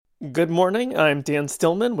Good morning, I'm Dan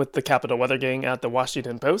Stillman with the Capital Weather Gang at the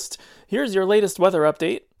Washington Post. Here's your latest weather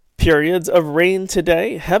update. Periods of rain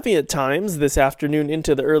today, heavy at times this afternoon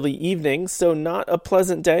into the early evening, so not a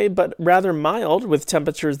pleasant day, but rather mild with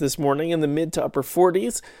temperatures this morning in the mid to upper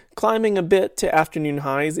 40s, climbing a bit to afternoon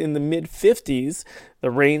highs in the mid 50s.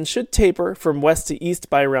 The rain should taper from west to east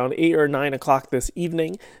by around 8 or 9 o'clock this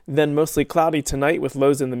evening, then mostly cloudy tonight with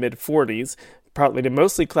lows in the mid 40s. Partly to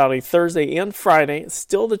mostly cloudy Thursday and Friday,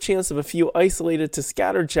 still the chance of a few isolated to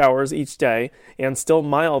scattered showers each day, and still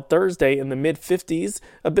mild Thursday in the mid-50s,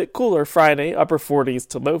 a bit cooler Friday, upper 40s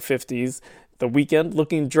to low 50s. The weekend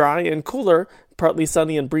looking dry and cooler, partly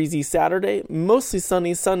sunny and breezy Saturday, mostly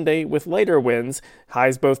sunny Sunday with lighter winds,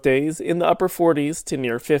 highs both days in the upper 40s to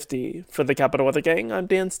near 50. For the Capital Weather Gang, I'm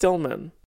Dan Stillman.